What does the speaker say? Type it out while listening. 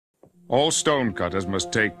All stonecutters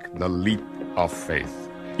must take the leap of faith.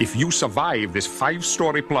 If you survive this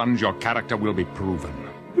 5-story plunge, your character will be proven.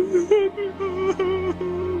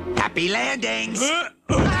 Happy landings! I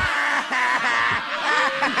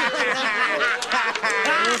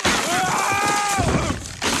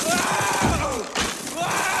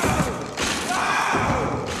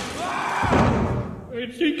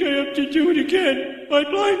think I have to do it again. My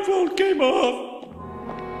blindfold came off.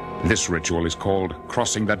 This ritual is called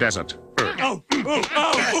crossing the desert.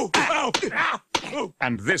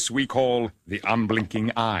 And this we call the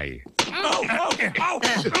unblinking eye.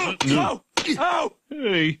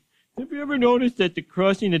 Hey, have you ever noticed that the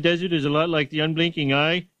crossing the desert is a lot like the unblinking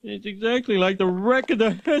eye? It's exactly like the wreck of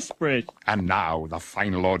the Hesperus. And now the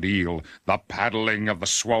final ordeal, the paddling of the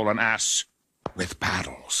swollen ass with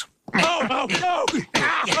paddles.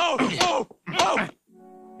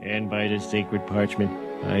 And by the sacred parchment,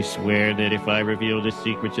 I swear that if I reveal the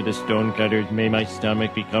secrets of the stonecutters, may my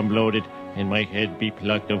stomach become bloated and my head be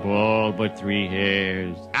plucked of all but 3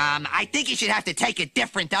 hairs. I think you should have to take a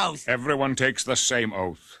different oath. Everyone takes the same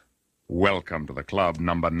oath. Welcome to the club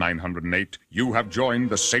number 908. You have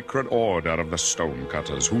joined the sacred order of the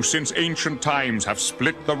stonecutters, who since ancient times have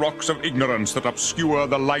split the rocks of ignorance that obscure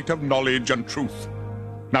the light of knowledge and truth.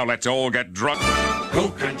 Now let's all get drunk. Who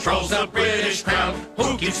controls the British crown?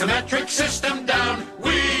 Who keeps the metric system down?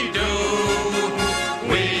 We do.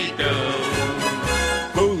 We do.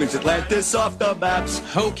 Who leaves Atlantis off the maps?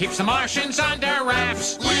 Who keeps the Martians under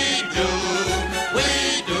wraps? We do.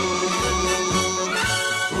 We do.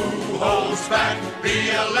 Who holds back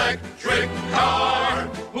the electric car?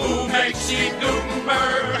 Who makes E.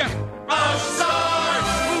 Gutenberg a czar?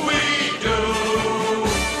 We do.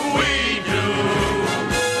 We do.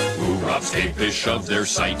 Who robs cavefish of their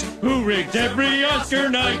sight? Who rigged every Oscar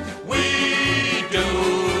night? We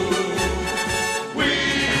do.